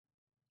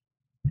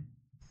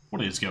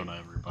What is going on,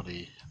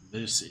 everybody?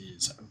 This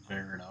is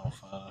Variant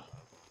Alpha.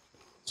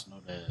 It's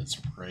known as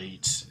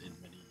Bright in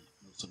many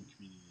Muslim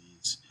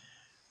communities.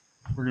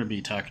 We're going to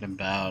be talking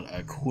about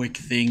a quick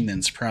thing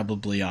that's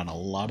probably on a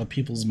lot of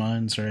people's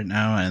minds right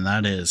now, and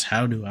that is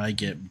how do I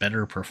get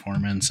better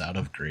performance out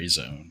of Gray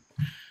Zone?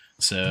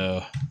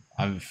 So,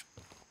 I've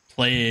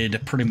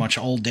played pretty much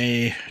all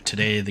day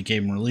today. The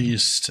game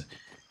released,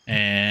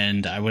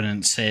 and I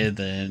wouldn't say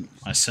that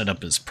my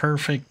setup is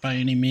perfect by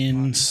any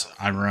means.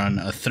 I run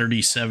a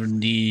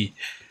 3070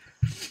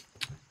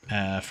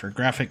 for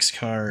graphics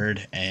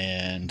card,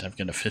 and I've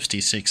got a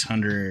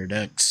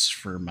 5600X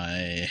for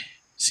my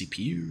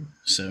CPU.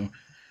 So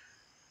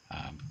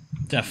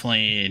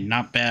definitely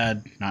not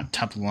bad, not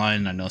top of the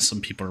line. I know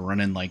some people are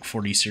running like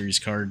 40 series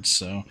cards,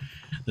 so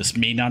this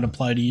may not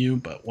apply to you,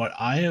 but what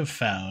I have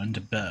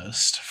found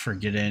best for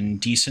getting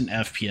decent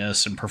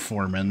FPS and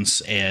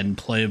performance and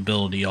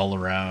playability all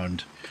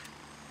around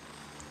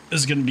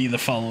is going to be the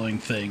following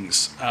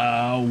things.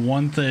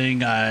 One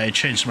thing, I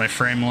changed my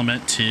frame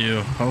limit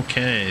to,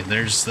 okay,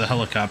 there's the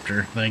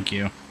helicopter, thank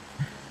you.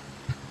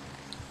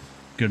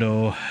 Good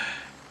old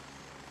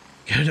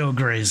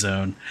Gray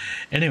Zone.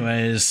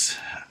 Anyways,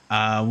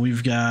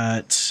 we've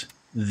got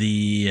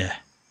the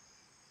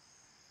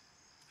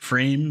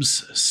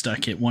frames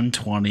stuck at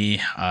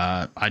 120.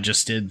 I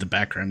just did the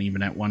background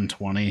even at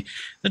 120.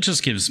 That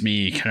just gives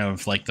me kind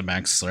of like the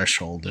max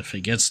threshold. If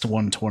it gets to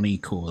 120,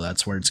 cool,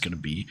 that's where it's going to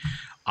be.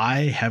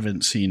 I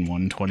haven't seen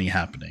 120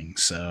 happening,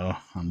 so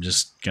I'm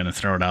just going to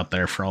throw it out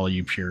there for all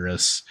you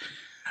purists.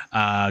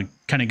 Kind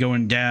of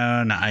going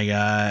down, I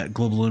got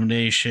global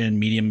illumination,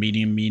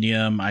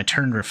 medium. I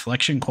turned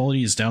reflection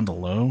qualities down to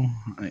low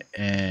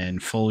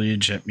and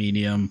foliage at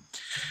medium.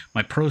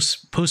 My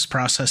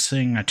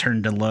post-processing, I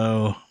turned to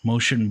low,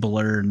 motion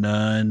blur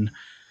none,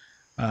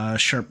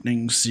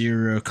 sharpening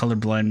 0,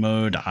 colorblind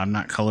mode. I'm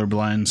not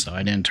colorblind, so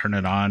I didn't turn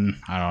it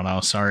on. I don't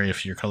know. Sorry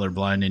if you're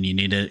colorblind and you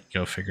need it.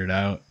 Go figure it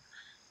out.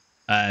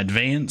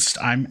 Advanced,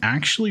 I'm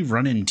actually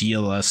running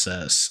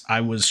DLSS.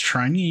 I was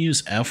trying to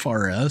use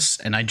FRS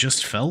and I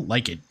just felt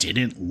like it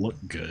didn't look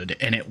good,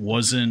 and it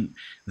wasn't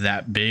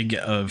that big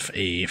of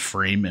a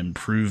frame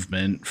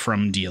improvement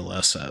from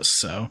DLSS.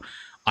 So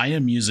I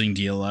am using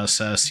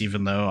DLSS,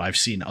 even though I've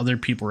seen other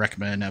people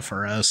recommend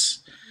FRS,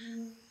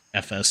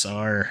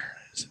 FSR,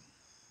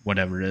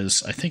 whatever it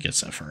is. I think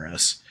it's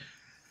FRS.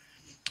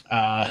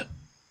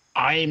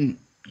 I'm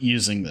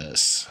using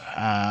this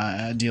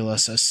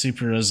DLSS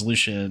super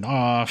resolution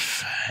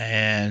off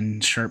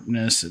and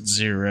sharpness at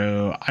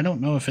 0. I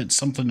don't know if it's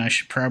something I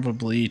should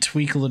probably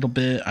tweak a little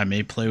bit. I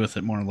may play with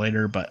it more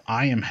later, but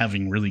I am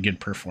having really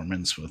good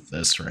performance with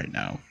this right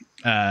now.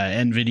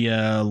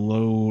 NVIDIA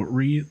low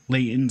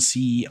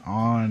latency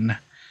on,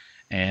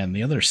 and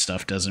the other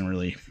stuff doesn't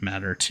really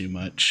matter too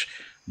much,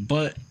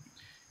 but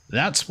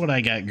that's what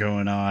I got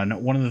going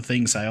on. One of the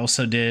things I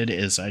also did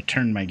is I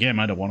turned my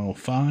gamma to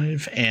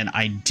 105, and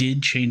I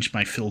did change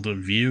my field of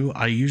view.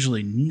 I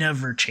usually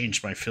never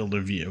change my field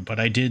of view, but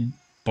I did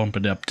bump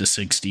it up to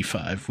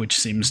 65, which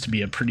seems to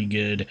be a pretty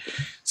good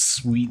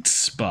sweet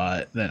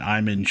spot that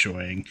I'm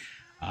enjoying.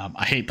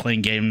 I hate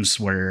playing games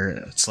where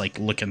it's like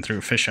looking through a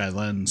fisheye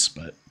lens,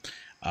 but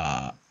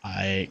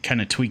I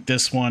kind of tweaked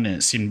this one and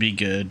it seemed to be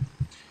good.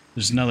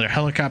 There's another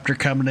helicopter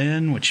coming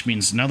in, which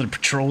means another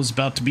patrol is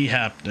about to be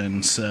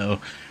happening. So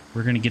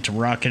we're going to get to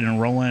rocking and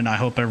rolling. I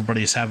hope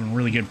everybody's having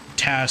really good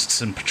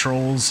tasks and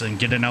patrols and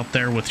getting out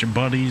there with your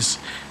buddies,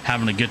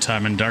 having a good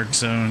time in Gray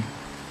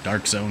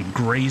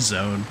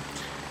Zone,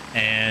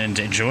 and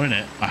enjoying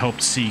it. I hope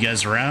to see you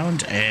guys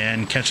around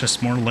and catch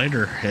us more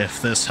later.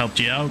 If this helped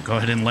you out, go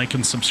ahead and like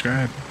and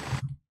subscribe.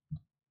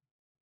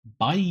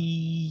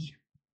 Bye.